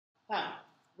Hi,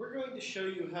 we're going to show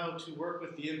you how to work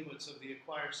with the inputs of the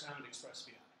Acquire Sound Express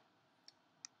VI.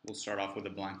 We'll start off with a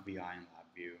blank VI in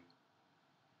LabView.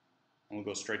 And we'll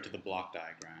go straight to the block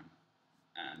diagram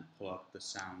and pull up the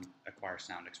Acquire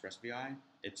Sound Express VI.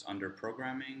 It's under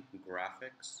Programming,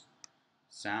 Graphics,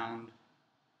 Sound,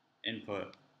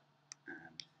 Input,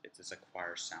 and it's this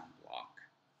Acquire Sound block.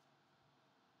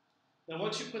 Now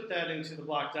once you put that into the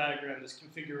block diagram, this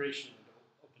configuration window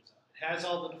opens up. It has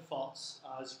all the defaults.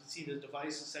 As you can see, the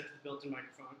device is set to the built-in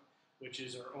microphone, which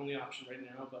is our only option right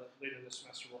now, but later in the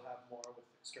semester we'll have more with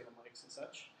external mics and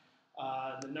such.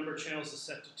 The number of channels is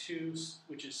set to 2,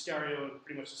 which is stereo and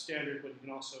pretty much the standard, but you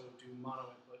can also do mono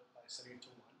input by setting it to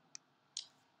 1.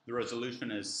 The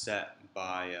resolution is set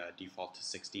by default to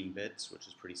 16 bits, which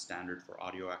is pretty standard for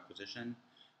audio acquisition.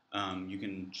 You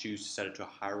can choose to set it to a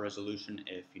higher resolution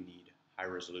if you need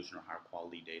higher resolution or higher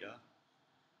quality data.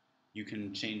 You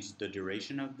can change the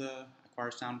duration of the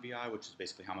Acquire Sound VI, which is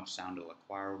basically how much sound it'll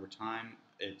acquire over time.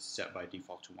 It's set by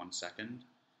default to 1 second.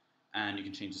 And you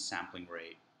can change the sampling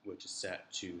rate, which is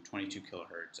set to 22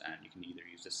 kilohertz, and you can either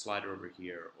use the slider over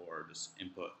here or just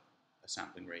input a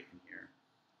sampling rate in here.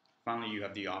 Finally, you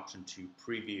have the option to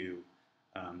preview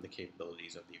the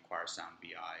capabilities of the Acquire Sound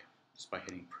VI just by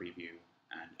hitting preview,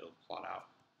 and it'll plot out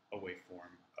a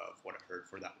waveform of what it heard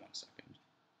for that 1 second.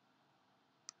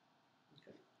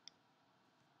 Okay.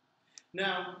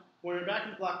 Now, we're back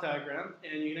in the block diagram,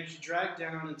 and you can actually drag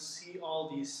down and see all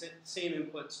these same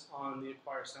inputs on the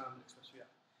Acquire Sound Express VI.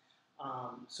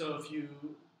 So if you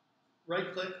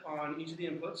right-click on each of the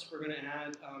inputs, we're going to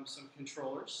add some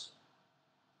controllers.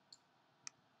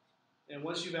 And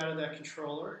once you've added that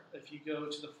controller, if you go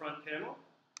to the front panel,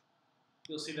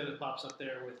 you'll see that it pops up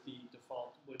there with the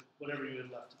default, with whatever you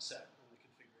had left it set in the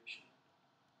configuration.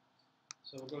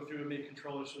 So we'll go through and make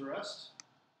controllers for the rest.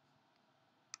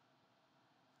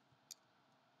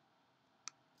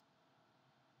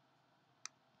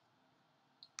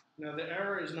 Now the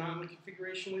error is not in the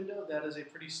configuration window. That is a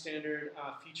pretty standard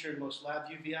feature in most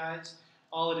LabView VIs.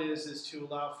 All it is to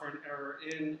allow for an error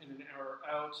in and an error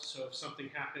out. So if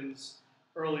something happens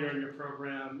earlier in your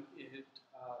program, it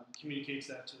communicates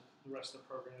that to the rest of the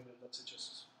program and lets it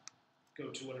just go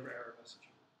to whatever error message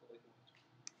you really want.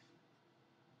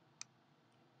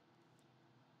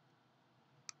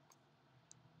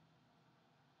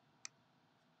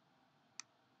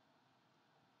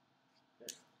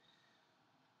 Okay.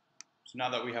 So now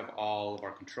that we have all of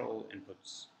our control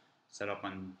inputs set up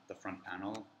on the front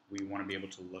panel, we want to be able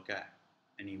to look at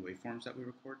any waveforms that we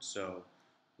record. So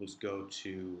let's go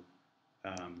to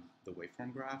the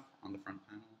waveform graph on the front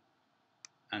panel,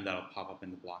 and that'll pop up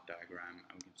in the block diagram,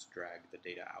 and we can just drag the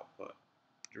data output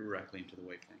directly into the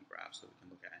waveform graph so we can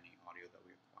look at any audio that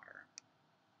we acquire.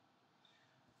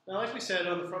 Now, like we said,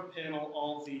 on the front panel,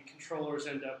 all the controllers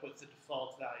end up with the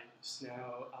default values.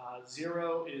 Now,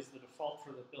 0 is the default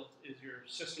for your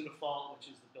system default, which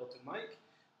is the built-in mic.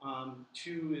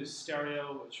 2 is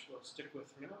stereo, which we'll stick with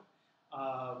for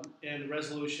now. And the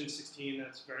resolution 16,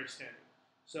 that's very standard.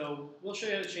 So we'll show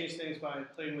you how to change things by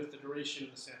playing with the duration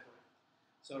and the sample rate.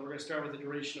 So we're going to start with a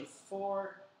duration of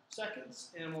 4 seconds,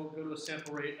 and we'll go to a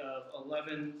sample rate of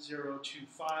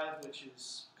 11.025, which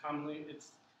is commonly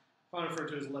referred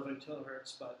to as 11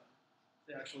 kilohertz, but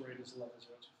the actual rate is 11.025.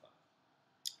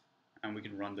 And we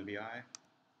can run the VI.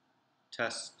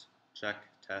 Test, check,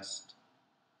 test.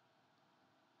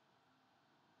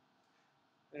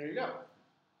 There you go.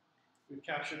 We've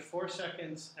captured 4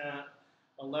 seconds at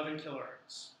 11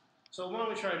 kilohertz. So why don't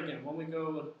we try it again? When we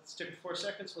go stick with 4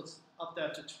 seconds, let's up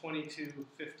that to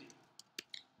 2250,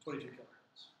 22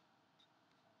 kilohertz.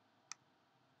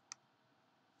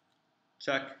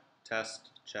 Check, test,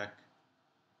 check.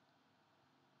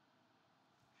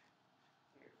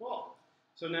 Very cool.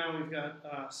 So now we've got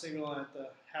a signal at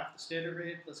half the standard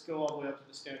rate. Let's go all the way up to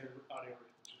the standard audio rate,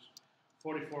 which is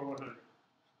 44,100.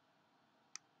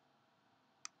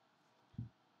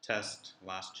 Test,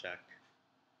 last check.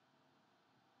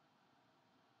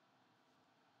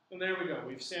 And there we go.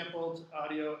 We've sampled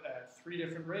audio at 3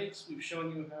 different rates. We've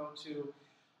shown you how to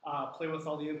play with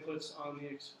all the inputs on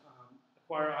the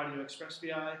Acquire Audio Express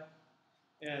VI,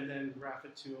 and then graph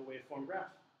it to a waveform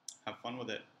graph. Have fun with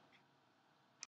it.